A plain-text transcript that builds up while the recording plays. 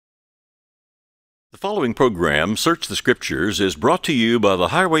The following program, Search the Scriptures, is brought to you by the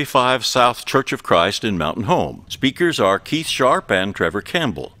Highway 5 South Church of Christ in Mountain Home. Speakers are Keith Sharp and Trevor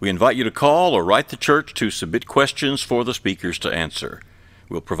Campbell. We invite you to call or write the church to submit questions for the speakers to answer.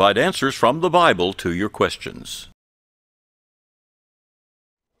 We'll provide answers from the Bible to your questions.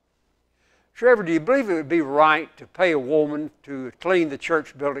 Trevor, do you believe it would be right to pay a woman to clean the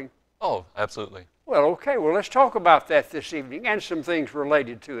church building? Oh, absolutely. Well, okay. Well, let's talk about that this evening and some things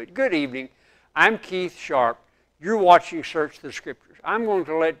related to it. Good evening. I'm Keith Sharp. You're watching Search the Scriptures. I'm going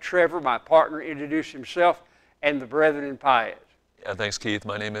to let Trevor, my partner, introduce himself and the brethren in Payette. Yeah, thanks, Keith.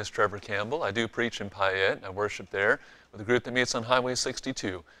 My name is Trevor Campbell. I do preach in Payette, and I worship there with a group that meets on Highway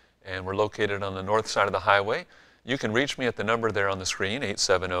 62. And we're located on the north side of the highway. You can reach me at the number there on the screen,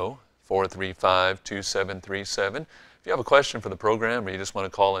 870-435-2737. If you have a question for the program or you just want to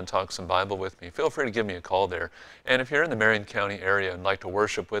call and talk some Bible with me, feel free to give me a call there. And if you're in the Marion County area and like to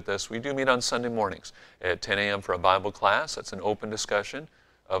worship with us, we do meet on Sunday mornings at 10 a.m. for a Bible class. That's an open discussion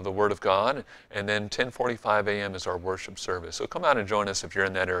of the Word of God. And then 10:45 a.m. is our worship service. So come out and join us if you're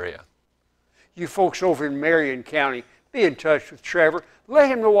in that area. You folks over in Marion County, be in touch with Trevor. Let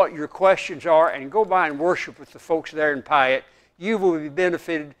him know what your questions are and go by and worship with the folks there in Payette. You will be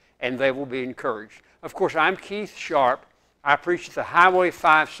benefited and they will be encouraged. Of course, I'm Keith Sharp. I preach at the Highway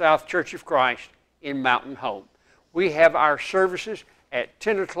 5 South Church of Christ in Mountain Home. We have our services at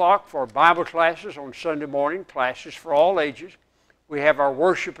 10 o'clock for Bible classes on Sunday morning, classes for all ages. We have our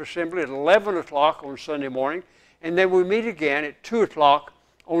worship assembly at 11 o'clock on Sunday morning, and then we meet again at 2 o'clock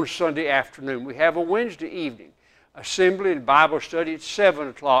on Sunday afternoon. We have a Wednesday evening assembly and Bible study at 7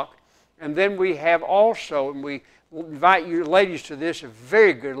 o'clock, and then we have also, and we will invite you ladies to this, a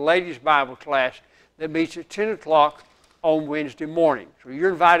very good ladies' Bible class that meets at 10 o'clock on Wednesday morning. So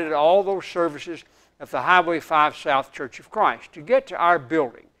you're invited to all those services at the Highway 5 South Church of Christ. To get to our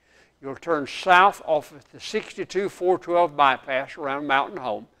building, you'll turn south off of the 62-412 bypass around Mountain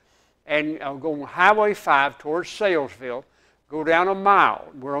Home and go on Highway 5 towards Salesville. Go down a mile.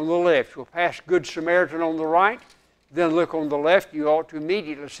 We're on the left. You'll pass Good Samaritan on the right. Then look on the left. You ought to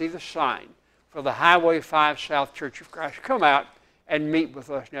immediately see the sign for the Highway 5 South Church of Christ. Come out and meet with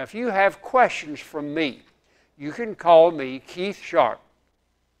us. Now, if you have questions from me, you can call me, Keith Sharp,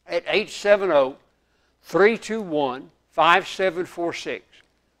 at 870-321-5746.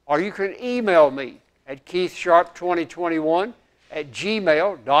 Or you can email me at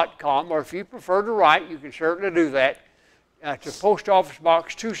keithsharp2021@gmail.com. Or if you prefer to write, you can certainly do that to Post Office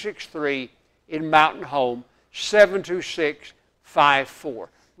Box 263 in Mountain Home, 72654.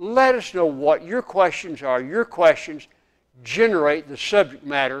 Let us know what your questions are. Your questions generate the subject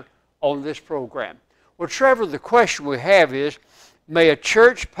matter on this program. Well, Trevor, the question we have is, may a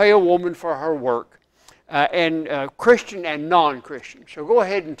church pay a woman for her work, and Christian and non-Christian? So go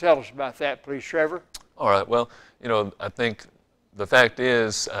ahead and tell us about that, please, Trevor. All right. Well, I think the fact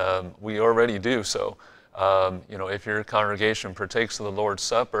is we already do so. If your congregation partakes of the Lord's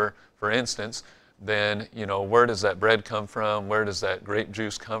Supper, for instance, then, where does that bread come from? Where does that grape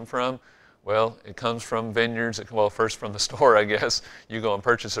juice come from? Well, it comes from vineyards. First from the store, I guess. You go and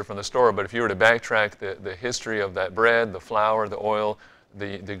purchase it from the store. But if you were to backtrack the history of that bread, the flour, the oil,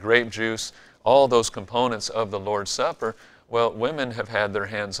 the grape juice, all those components of the Lord's Supper, well, women have had their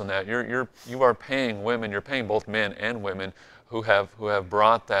hands on that. You are paying women. You're paying both men and women who have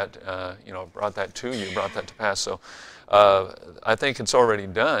brought that brought that to you, brought that to pass. So I think it's already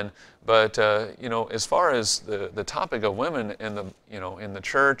done. But as far as the topic of women in the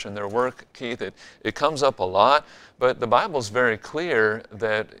church and their work, Keith, it comes up a lot. But the Bible's very clear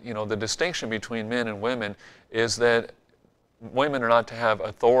that the distinction between men and women is that women are not to have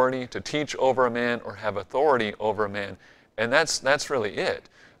authority to teach over a man or have authority over a man, and that's really it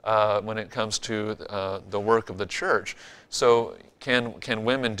when it comes to the work of the church. So can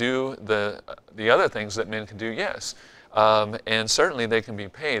women do the other things that men can do? Yes. And certainly they can be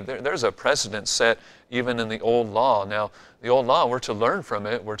paid. There's a precedent set even in the Old Law. Now, the Old Law, we're to learn from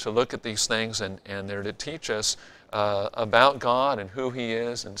it. We're to look at these things and they're to teach us about God and who He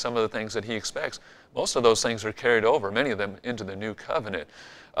is and some of the things that He expects. Most of those things are carried over, many of them, into the New Covenant.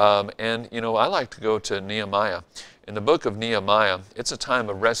 I like to go to Nehemiah. In the book of Nehemiah, it's a time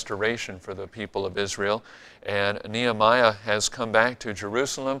of restoration for the people of Israel. And Nehemiah has come back to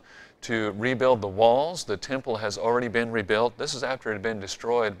Jerusalem to rebuild the walls. The temple has already been rebuilt. This is after it had been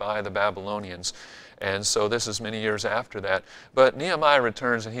destroyed by the Babylonians. And so this is many years after that. But Nehemiah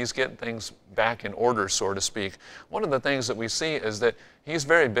returns and he's getting things back in order, so to speak. One of the things that we see is that he's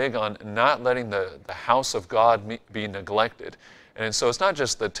very big on not letting the house of God be neglected. And so it's not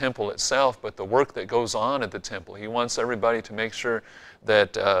just the temple itself, but the work that goes on at the temple. He wants everybody to make sure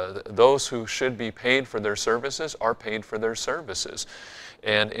that those who should be paid for their services are paid for their services.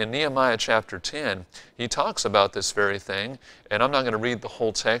 And in Nehemiah chapter 10, he talks about this very thing. And I'm not going to read the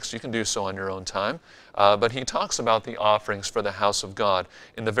whole text. You can do so on your own time. But he talks about the offerings for the house of God.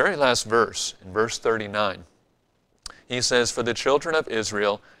 In the very last verse, in verse 39, he says, "For the children of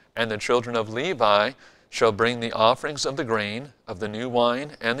Israel and the children of Levi shall bring the offerings of the grain, of the new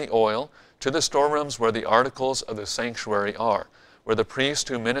wine, and the oil, to the storerooms where the articles of the sanctuary are, where the priests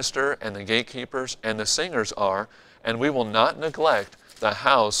who minister and the gatekeepers and the singers are, and we will not neglect the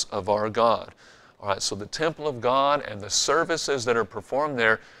house of our God." All right, so the temple of God and the services that are performed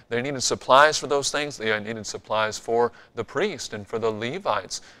there, they needed supplies for those things. They needed supplies for the priest and for the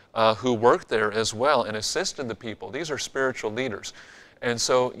Levites who worked there as well and assisted the people. These are spiritual leaders. And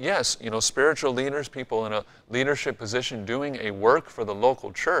so, yes, spiritual leaders, people in a leadership position doing a work for the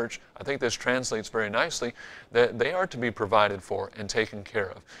local church, I think this translates very nicely, that they are to be provided for and taken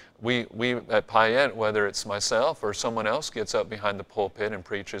care of. We at Payette, whether it's myself or someone else gets up behind the pulpit and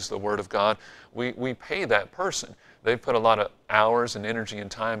preaches the Word of God, we pay that person. They put a lot of hours and energy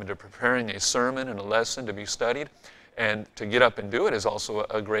and time into preparing a sermon and a lesson to be studied. And to get up and do it is also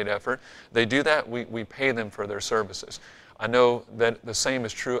a great effort. They do that, we pay them for their services. I know that the same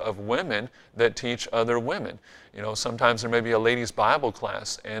is true of women that teach other women. Sometimes there may be a ladies' Bible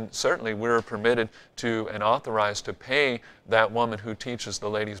class, and certainly we're permitted to and authorized to pay that woman who teaches the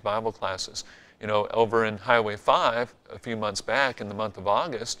ladies' Bible classes. Over in Highway 5, a few months back in the month of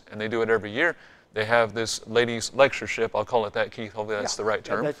August, and they do it every year, they have this ladies' lectureship. I'll call it that, Keith. Hopefully that's the right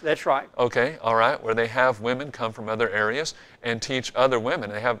term. Yeah, that's right. Okay, all right, where they have women come from other areas and teach other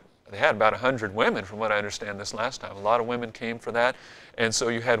women. They had about 100 women, from what I understand, this last time. A lot of women came for that. And so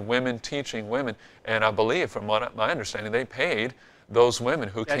you had women teaching women. And I believe, from my understanding, they paid those women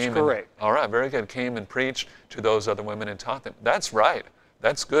who came. That's correct. All right, very good. Came and preached to those other women and taught them. That's right.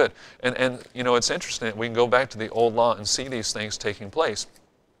 That's good. And it's interesting. We can go back to the old law and see these things taking place.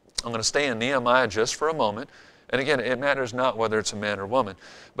 I'm going to stay in Nehemiah just for a moment. And again, it matters not whether it's a man or woman.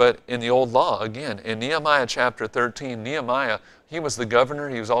 But in the old law, again, in Nehemiah chapter 13, Nehemiah, he was the governor.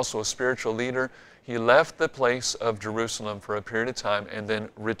 He was also a spiritual leader. He left the place of Jerusalem for a period of time and then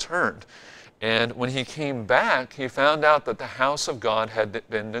returned. And when he came back, he found out that the house of God had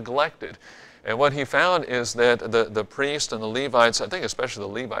been neglected. And what he found is that the priests and the Levites, I think especially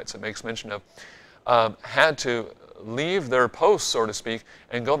the Levites it makes mention of, had to leave their posts, so to speak,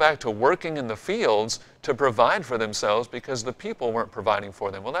 and go back to working in the fields to provide for themselves because the people weren't providing for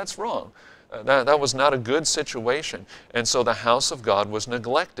them. Well, that's wrong. That was not a good situation. And so the house of God was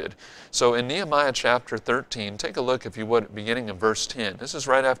neglected. So in Nehemiah chapter 13, take a look, if you would, beginning in verse 10. This is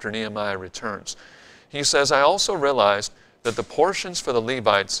right after Nehemiah returns. He says, "I also realized that the portions for the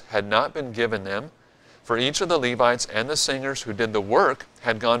Levites had not been given them, for each of the Levites and the singers who did the work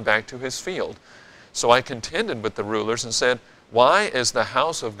had gone back to his field. So I contended with the rulers and said, 'Why is the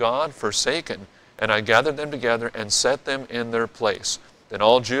house of God forsaken?' And I gathered them together and set them in their place. Then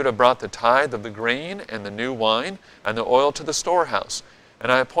all Judah brought the tithe of the grain and the new wine and the oil to the storehouse.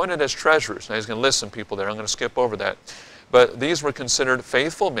 And I appointed as treasurers." Now he's going to list some people there. I'm going to skip over that. But these were considered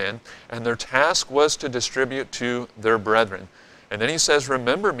faithful men, and their task was to distribute to their brethren. And then he says,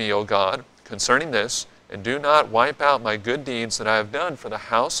 "Remember me, O God, concerning this, and do not wipe out my good deeds that I have done for the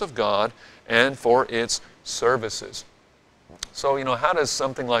house of God and for its services." So, how does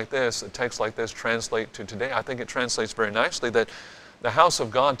something like this, a text like this, translate to today? I think it translates very nicely that the house of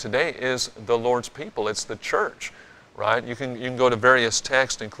God today is the Lord's people. It's the church, right? You can go to various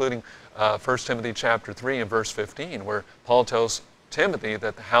texts, including 1 Timothy chapter 3 and verse 15, where Paul tells Timothy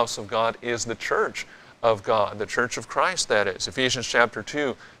that the house of God is the church of God, the church of Christ, that is. Ephesians chapter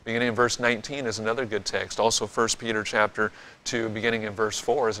 2, beginning in verse 19, is another good text. Also 1 Peter chapter 2, beginning in verse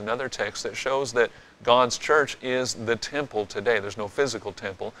 4, is another text that shows that God's church is the temple today. There's no physical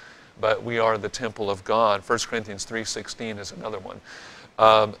temple, but we are the temple of God. 1 Corinthians 3:16 is another one.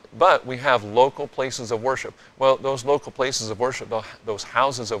 But we have local places of worship. Well, those local places of worship, those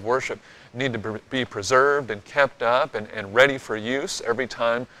houses of worship, need to be preserved and kept up and ready for use every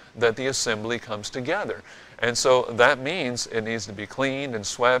time that the assembly comes together. And so that means it needs to be cleaned and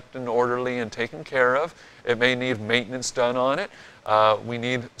swept and orderly and taken care of. It may need maintenance done on it. We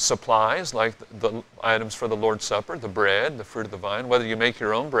need supplies like the items for the Lord's Supper, the bread, the fruit of the vine. Whether you make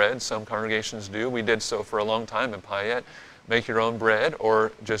your own bread, some congregations do. We did so for a long time in Payette. Make your own bread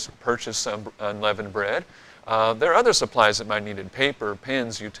or just purchase some unleavened bread. There are other supplies that might be needed: paper,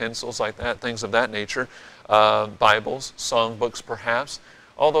 pens, utensils like that, things of that nature, Bibles, songbooks perhaps.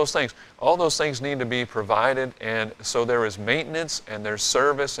 all those things. All those things need to be provided, and so there is maintenance and there's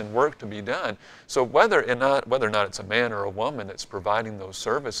service and work to be done. So whether or not it's a man or a woman that's providing those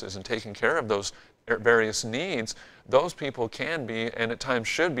services and taking care of those various needs, those people can be and at times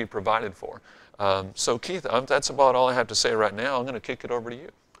should be provided for. So Keith, that's about all I have to say right now. I'm going to kick it over to you.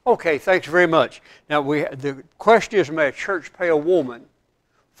 Okay, thanks very much. Now, the question is, may a church pay a woman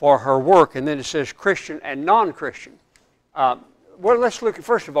for her work? And then it says Christian and non-Christian. Well, let's look at,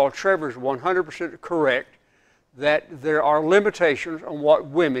 first of all, Trevor's 100% correct that there are limitations on what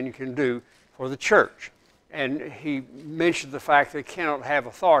women can do for the church. And he mentioned the fact they cannot have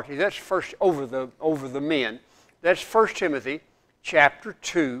authority. That's first over the men. That's 1 Timothy chapter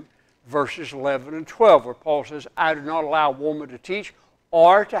 2, verses 11 and 12, where Paul says, I do not allow a woman to teach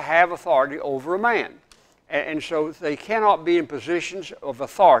or to have authority over a man. And so they cannot be in positions of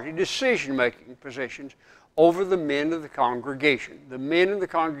authority, decision-making positions, over the men of the congregation. The men in the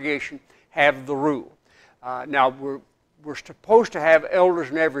congregation have the rule. Now, we're supposed to have elders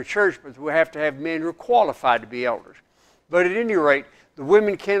in every church, but we have to have men who are qualified to be elders. But at any rate, the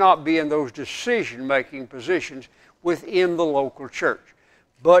women cannot be in those decision-making positions within the local church.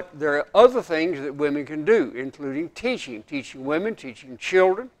 But there are other things that women can do, including teaching women, teaching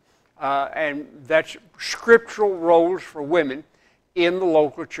children, and that's scriptural roles for women in the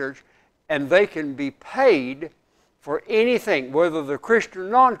local church, and they can be paid for anything, whether they're Christian or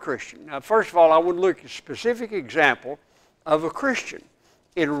non-Christian. Now, first of all, I would look at a specific example of a Christian.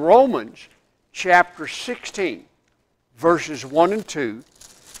 In Romans chapter 16, verses 1 and 2,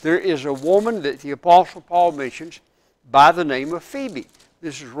 there is a woman that the Apostle Paul mentions by the name of Phoebe.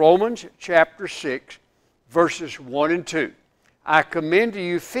 This is Romans chapter 6, verses 1 and 2. I commend to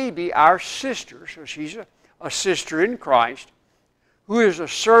you Phoebe, our sister, so she's a sister in Christ, who is a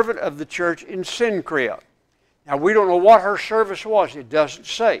servant of the church in Cenchrea. Now, we don't know what her service was. It doesn't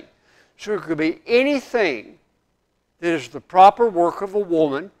say. So it could be anything that is the proper work of a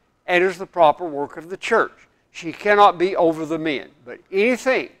woman and is the proper work of the church. She cannot be over the men. But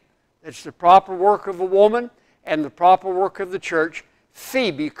anything that's the proper work of a woman and the proper work of the church,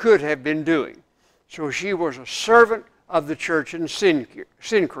 Phoebe could have been doing. So she was a servant of the church in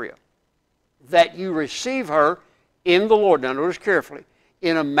Cenchrea. That you receive her in the Lord, now notice carefully,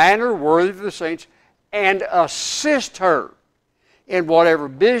 in a manner worthy of the saints, and assist her in whatever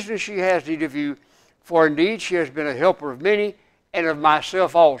business she has need of you, for indeed she has been a helper of many, and of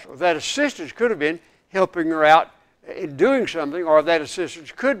myself also. That assistance could have been helping her out in doing something, or that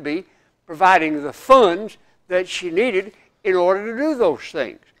assistance could be providing the funds that she needed in order to do those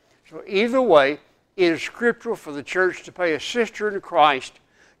things. So either way, it is scriptural for the church to pay a sister in Christ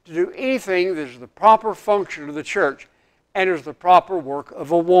to do anything that is the proper function of the church and is the proper work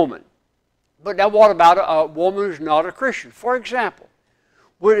of a woman. But now what about a woman who's not a Christian? For example,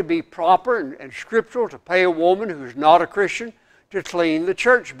 would it be proper and scriptural to pay a woman who's not a Christian to clean the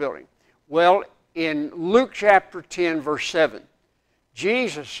church building? Well, in Luke chapter 10, verse 7,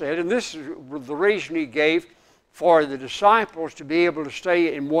 Jesus said, and this is the reason he gave for the disciples to be able to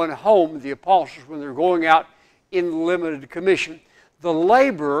stay in one home, the apostles, when they're going out in the limited commission, the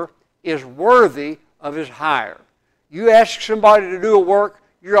laborer is worthy of his hire. You ask somebody to do a work,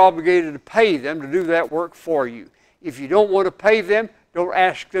 you're obligated to pay them to do that work for you. If you don't want to pay them, don't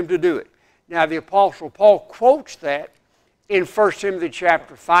ask them to do it. Now, the Apostle Paul quotes that in 1 Timothy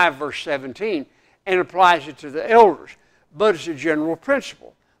chapter 5, verse 17, and applies it to the elders. But it's a general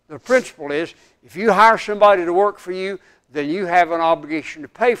principle. The principle is, if you hire somebody to work for you, then you have an obligation to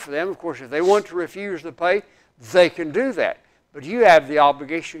pay for them. Of course, if they want to refuse the pay, they can do that. But you have the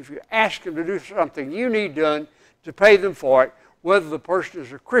obligation, if you ask them to do something you need done, to pay them for it, whether the person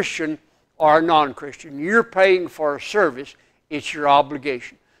is a Christian or a non-Christian. You're paying for a service. It's your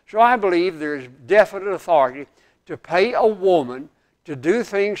obligation. So I believe there is definite authority to pay a woman to do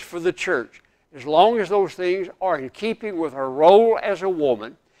things for the church, as long as those things are in keeping with her role as a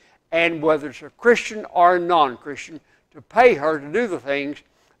woman, and whether it's a Christian or a non-Christian, to pay her to do the things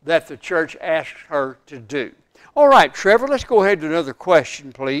that the church asks her to do. All right, Trevor, let's go ahead to another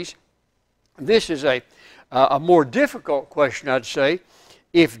question, please. This is a more difficult question, I'd say.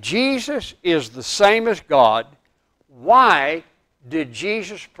 If Jesus is the same as God, why did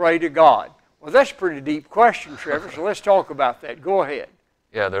Jesus pray to God? Well, that's a pretty deep question, Trevor, so let's talk about that. Go ahead.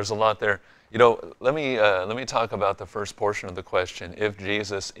 Yeah, there's a lot there. You know, let me talk about the first portion of the question, if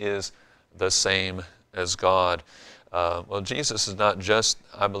Jesus is the same as God. Well, Jesus is not just,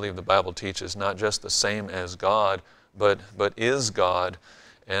 I believe the Bible teaches, not just the same as God, but is God.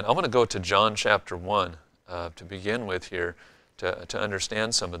 And I want to go to John chapter 1 to begin with here to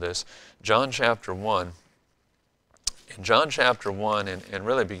understand some of this. John chapter 1, In John chapter 1, and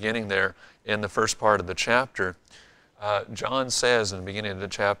really beginning there in the first part of the chapter, John says in the beginning of the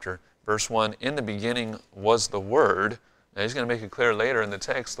chapter, verse 1, in the beginning was the Word. Now he's going to make it clear later in the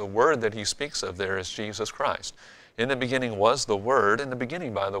text, the Word that he speaks of there is Jesus Christ. In the beginning was the Word, and the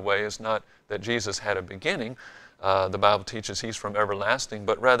beginning, by the way, is not that Jesus had a beginning. The Bible teaches He's from everlasting,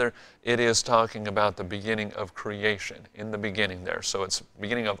 but rather it is talking about the beginning of creation, in the beginning there. So it's the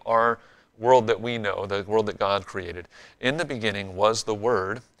beginning of our world that we know, the world that God created. In the beginning was the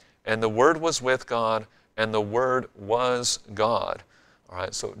Word, and the Word was with God, and the Word was God. All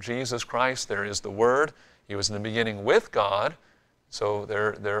right, so Jesus Christ, there is the Word. He was in the beginning with God. So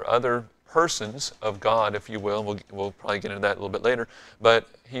there are other persons of God, if you will. We'll probably get into that a little bit later. But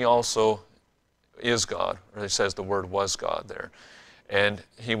He also is God, or it says the Word was God there. And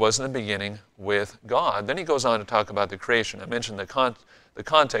He was in the beginning with God. Then He goes on to talk about the creation. I mentioned the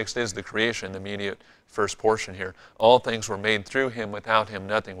context is the creation, the immediate first portion here. All things were made through Him. Without Him,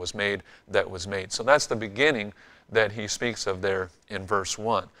 nothing was made that was made. So that's the beginning that he speaks of there in verse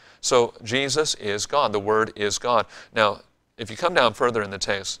 1. So Jesus is God. The Word is God. Now, if you come down further in the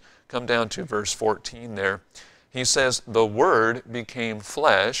text, come down to verse 14 there, he says, the Word became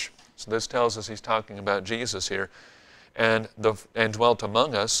flesh. So this tells us he's talking about Jesus here. And dwelt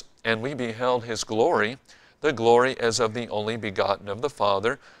among us, and we beheld His glory, the glory as of the only begotten of the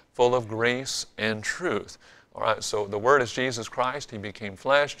Father, full of grace and truth. All right, so the Word is Jesus Christ. He became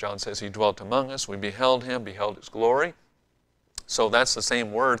flesh. John says He dwelt among us. We beheld Him, beheld His glory. So that's the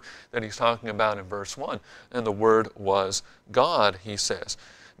same Word that he's talking about in verse 1. And the Word was God, he says.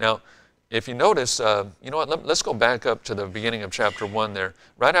 Now, if you notice, you know what, let's go back up to the beginning of chapter 1 there.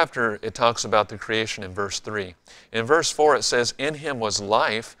 Right after it talks about the creation in verse 3. In verse 4 it says, in Him was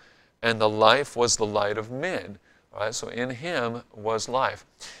life, and the life was the light of men. All right, so in Him was life.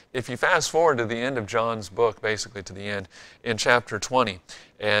 If you fast forward to the end of John's book, basically to the end, in chapter 20,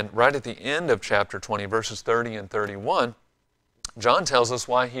 and right at the end of chapter 20, verses 30 and 31, John tells us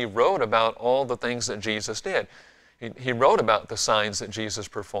why he wrote about all the things that Jesus did. He wrote about the signs that Jesus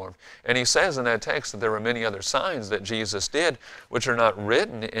performed. And he says in that text that there were many other signs that Jesus did, which are not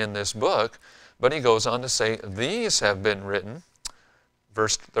written in this book, but he goes on to say, these have been written.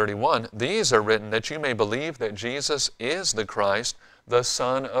 Verse 31, these are written that you may believe that Jesus is the Christ, the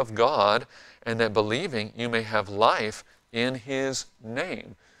Son of God, and that believing you may have life in His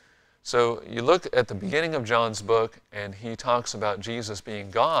name. So you look at the beginning of John's book, and he talks about Jesus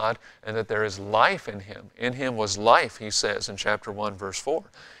being God, and that there is life in Him. In Him was life, he says in chapter 1, verse 4.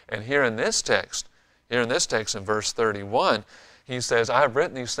 And here in this text in verse 31, he says, I have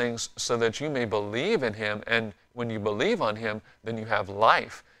written these things so that you may believe in Him, and when you believe on Him, then you have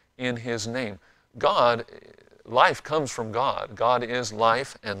life in His name. God, life comes from God. God is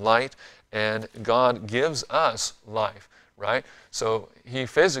life and light, and God gives us life, right? So He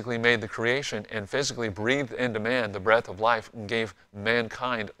physically made the creation and physically breathed into man the breath of life and gave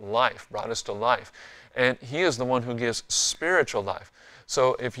mankind life, brought us to life. And He is the one who gives spiritual life.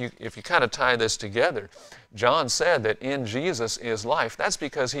 So if you kind of tie this together, John said that in Jesus is life. That's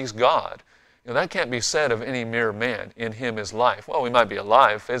because He's God. You know, that can't be said of any mere man. In Him is life. Well, we might be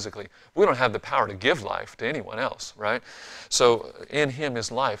alive physically. We don't have the power to give life to anyone else, right? So in Him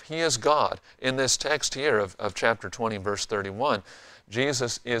is life. He is God. In this text here of chapter 20, verse 31,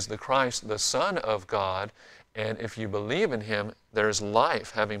 Jesus is the Christ, the Son of God, and if you believe in Him, there is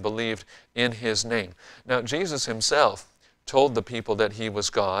life, having believed in His name. Now, Jesus Himself told the people that He was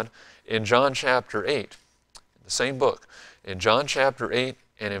God in John chapter 8, the same book. In John chapter 8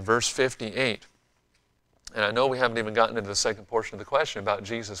 and in verse 58, and I know we haven't even gotten into the second portion of the question about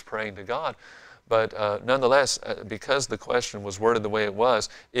Jesus praying to God, but nonetheless, because the question was worded the way it was,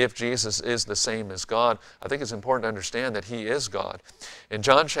 if Jesus is the same as God, I think it's important to understand that He is God. In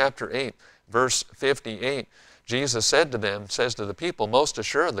John chapter 8, verse 58, Jesus says to the people, most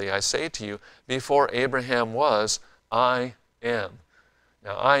assuredly I say to you, before Abraham was, I am.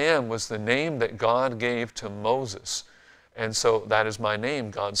 Now, I am was the name that God gave to Moses. And so that is my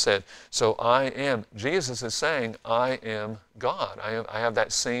name, God said. So I am. Jesus is saying, I am God. I have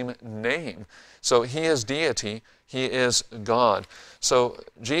that same name. So He is deity. He is God. So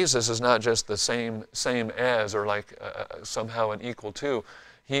Jesus is not just the same as or like somehow an equal to.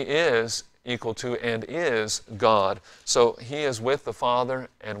 He is equal to and is God. So He is with the Father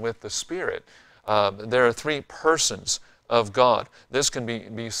and with the Spirit. There are three persons of God. This can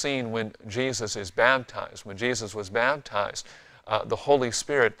be seen when Jesus is baptized. When Jesus was baptized, the Holy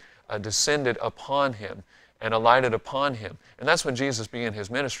Spirit descended upon Him and alighted upon Him. And that's when Jesus began His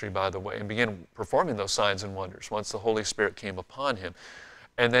ministry, by the way, and began performing those signs and wonders once the Holy Spirit came upon Him.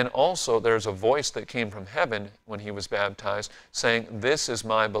 And then also there's a voice that came from heaven when he was baptized saying, "This is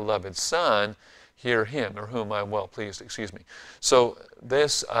my beloved Son, hear him," or "whom I am well pleased," excuse me. So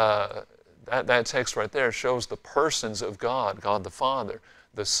this, that text right there shows the persons of God, God the Father,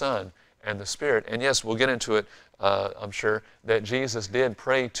 the Son, and the Spirit. And yes, we'll get into it, I'm sure, that Jesus did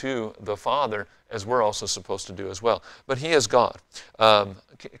pray to the Father, as we're also supposed to do as well. But he is God.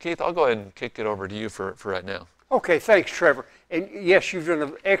 Keith, I'll go ahead and kick it over to you for right now. Okay, thanks, Trevor. And yes, you've done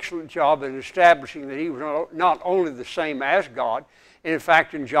an excellent job in establishing that he was not only the same as God, and in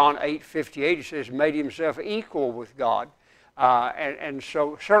fact, in John 8:58, it says, made himself equal with God. And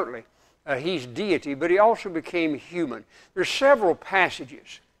so certainly, he's deity, but he also became human. There's several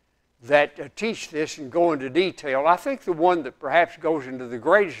passages that teach this and go into detail. I think the one that perhaps goes into the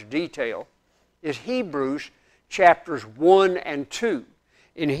greatest detail is Hebrews chapters 1 and 2.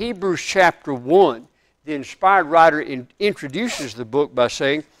 In Hebrews chapter 1, the inspired writer introduces the book by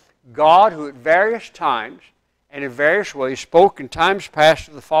saying, God, who at various times and in various ways spoke in times past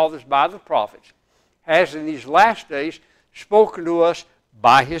to the fathers by the prophets, has in these last days spoken to us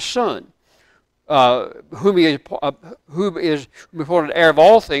by his Son, whom is appointed heir of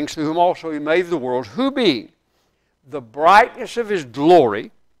all things, through whom also he made the world, who being the brightness of his glory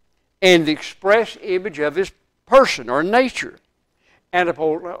and the express image of his person or nature, and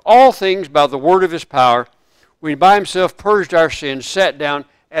upon all things by the word of his power, when by himself purged our sins, sat down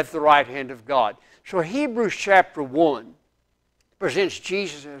at the right hand of God. So Hebrews chapter 1 presents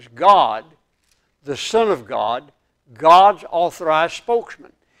Jesus as God, the Son of God, God's authorized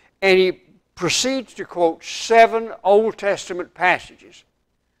spokesman. And he proceeds to quote 7 Old Testament passages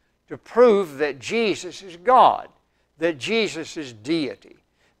to prove that Jesus is God, that Jesus is deity.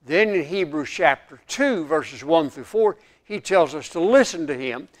 Then in Hebrews chapter 2, verses 1 through 4, he tells us to listen to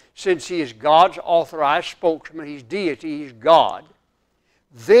him, since he is God's authorized spokesman. He's deity, he's God.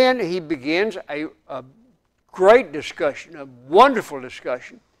 Then he begins a great discussion, a wonderful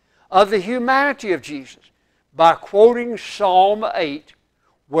discussion of the humanity of Jesus by quoting Psalm 8,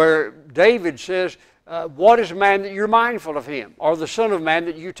 where David says, what is man that you're mindful of him, or the Son of Man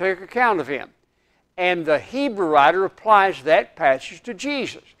that you take account of him? And the Hebrew writer applies that passage to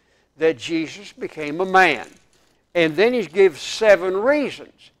Jesus, that Jesus became a man. And then he gives 7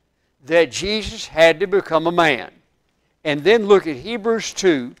 reasons that Jesus had to become a man. And then look at Hebrews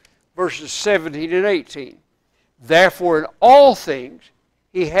 2, verses 17 and 18. Therefore, in all things,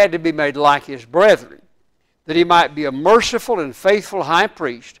 he had to be made like his brethren, that he might be a merciful and faithful high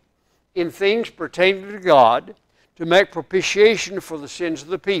priest in things pertaining to God, to make propitiation for the sins of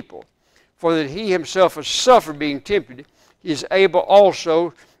the people. For that he himself has suffered being tempted, he is able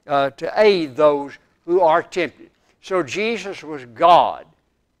also to aid those who are tempted. So Jesus was God,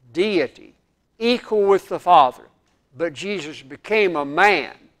 deity, equal with the Father. But Jesus became a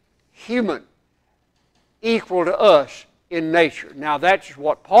man, human, equal to us in nature. Now that's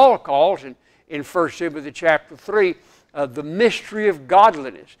what Paul calls in 1 Timothy chapter 3, the mystery of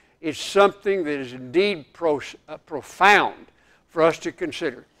godliness. It's something that is indeed profound for us to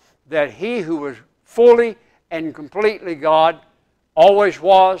consider. That he who was fully and completely God, always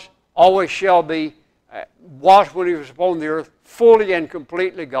was, always shall be, was when he was upon the earth, fully and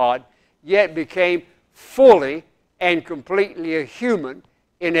completely God, yet became fully and completely a human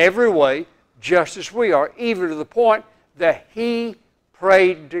in every way, just as we are, even to the point that he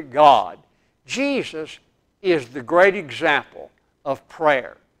prayed to God. Jesus is the great example of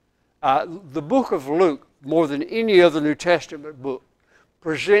prayer. The book of Luke, more than any other New Testament book,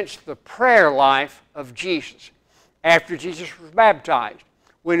 presents the prayer life of Jesus. After Jesus was baptized,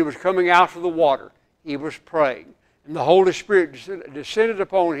 when he was coming out of the water, he was praying. And the Holy Spirit descended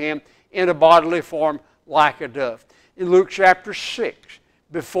upon him in a bodily form like a dove. In Luke chapter 6,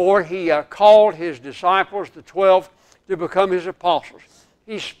 before he called his disciples, the 12, to become his apostles,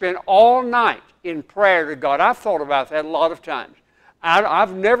 he spent all night in prayer to God. I've thought about that a lot of times.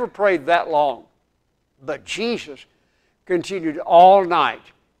 I've never prayed that long. But Jesus continued all night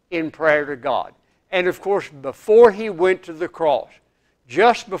in prayer to God. And of course, before he went to the cross,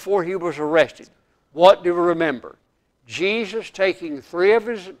 just before he was arrested, what do we remember? Jesus taking 3 of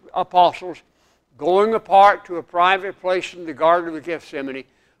his apostles, going apart to a private place in the Garden of Gethsemane,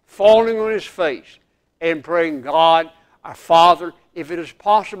 falling on his face and praying, God, our Father, if it is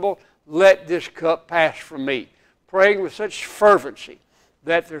possible, let this cup pass from me. Praying with such fervency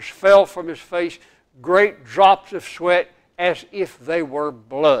that there fell from his face great drops of sweat as if they were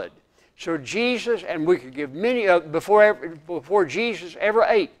blood. So Jesus, and we could give many of, before Jesus ever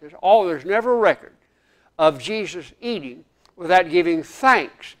ate, there's never a record of Jesus eating without giving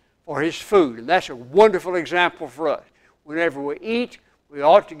thanks for his food. And that's a wonderful example for us. Whenever we eat, We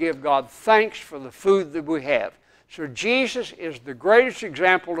ought to give God thanks for the food that we have. So Jesus is the greatest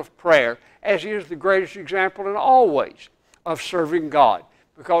example of prayer, as he is the greatest example in all ways of serving God.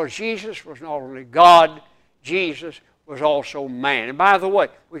 Because Jesus was not only God, Jesus was also man. And by the way,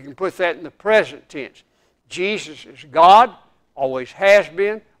 we can put that in the present tense. Jesus is God, always has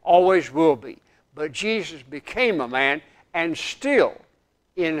been, always will be. But Jesus became a man, and still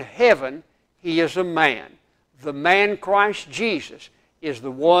in heaven he is a man. The man Christ Jesus is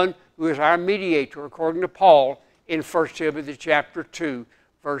the one who is our mediator, according to Paul in 1 Timothy chapter 2,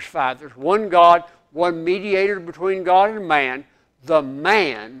 verse 5. There's one God, one mediator between God and man, the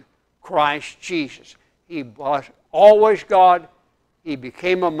man Christ Jesus. He was always God. He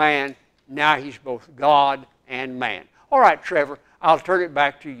became a man. Now he's both God and man. All right, Trevor, I'll turn it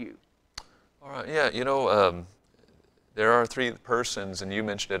back to you. All right, yeah, there are three persons, and you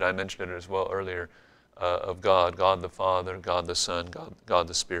mentioned it, I mentioned it as well earlier, of God: God the Father, God the Son, God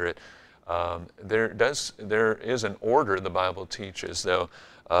the Spirit. There is an order the Bible teaches, though.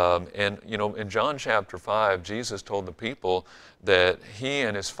 And in John chapter 5, Jesus told the people that he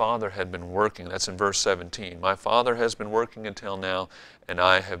and his Father had been working. That's in verse 17. My Father has been working until now, and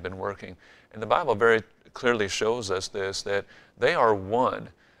I have been working. And the Bible very clearly shows us this, that they are one.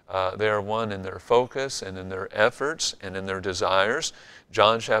 They are one in their focus and in their efforts and in their desires.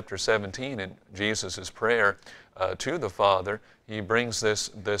 John chapter 17, in Jesus' prayer to the Father, he brings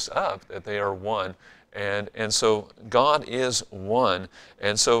this up, that they are one. And so God is one.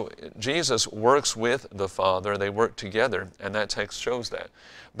 And so Jesus works with the Father. They work together, and that text shows that.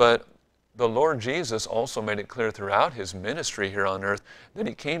 But the Lord Jesus also made it clear throughout his ministry here on earth that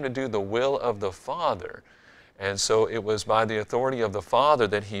he came to do the will of the Father. And so it was by the authority of the Father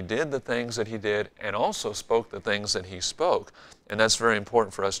that he did the things that he did, and also spoke the things that he spoke. And that's very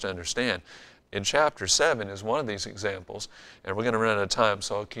important for us to understand. In chapter 7 is one of these examples, and we're going to run out of time,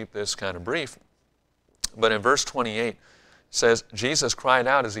 so I'll keep this kind of brief. But in verse 28, it says, Jesus cried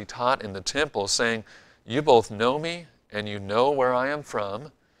out as he taught in the temple, saying, You both know me, and you know where I am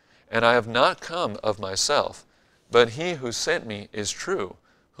from, and I have not come of myself, but he who sent me is true,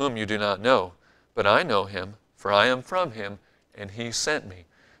 whom you do not know. But I know him, for I am from him, and he sent me.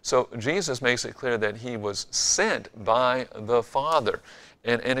 So Jesus makes it clear that he was sent by the Father.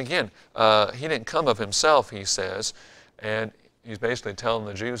 And again, he didn't come of himself, he says, and he's basically telling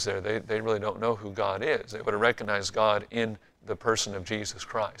the Jews there, they really don't know who God is. They would have recognized God in the person of Jesus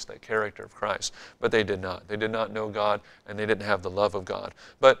Christ, that character of Christ. But they did not. They did not know God, and they didn't have the love of God.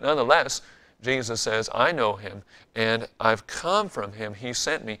 But nonetheless, Jesus says, I know him, and I've come from him. He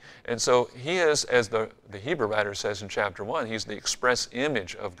sent me. And so he is, as the Hebrew writer says in chapter 1, he's the express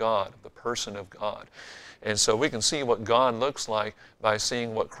image of God, the person of God. And so we can see what God looks like by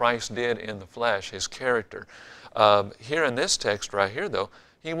seeing what Christ did in the flesh, his character. Here in this text right here, though,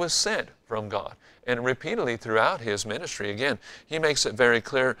 he was sent from God. And repeatedly throughout his ministry, again, he makes it very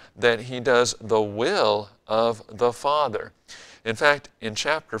clear that he does the will of the Father. In fact, in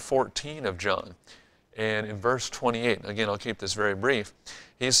chapter 14 of John, and in verse 28, again, I'll keep this very brief,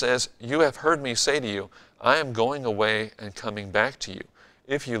 he says, You have heard me say to you, I am going away and coming back to you.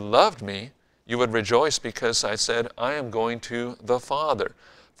 If you loved me, you would rejoice because I said, I am going to the Father.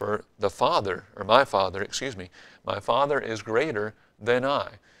 For the Father, or my Father, my Father is greater than I.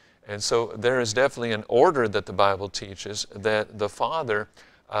 And so there is definitely an order that the Bible teaches, that the Father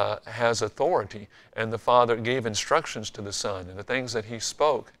has authority, and the Father gave instructions to the Son, and the things that he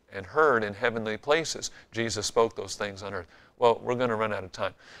spoke and heard in heavenly places, Jesus spoke those things on earth. Well, we're going to run out of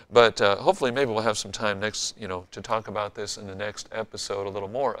time, but hopefully maybe we'll have some time next, to talk about this in the next episode a little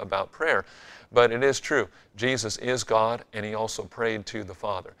more about prayer. But it is true, Jesus is God, and he also prayed to the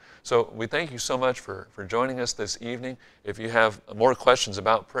Father. So we thank you so much for joining us this evening. If you have more questions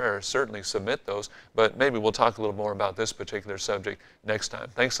about prayer, certainly submit those, but maybe we'll talk a little more about this particular subject next time.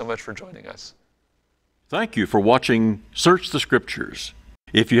 Thanks so much for joining us. Thank you for watching Search the Scriptures.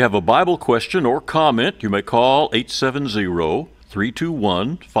 If you have a Bible question or comment, you may call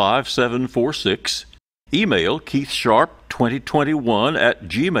 870-321-5746, email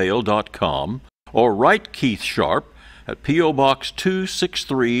keithsharp2021@gmail.com, or write Keith Sharp at P.O. Box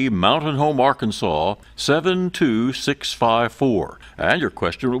 263, Mountain Home, Arkansas 72654, and your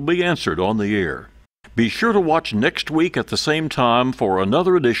question will be answered on the air. Be sure to watch next week at the same time for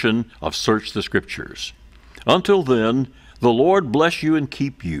another edition of Search the Scriptures. Until then, the Lord bless you and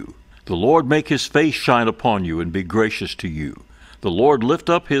keep you. The Lord make his face shine upon you and be gracious to you. The Lord lift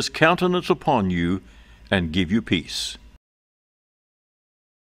up his countenance upon you and give you peace.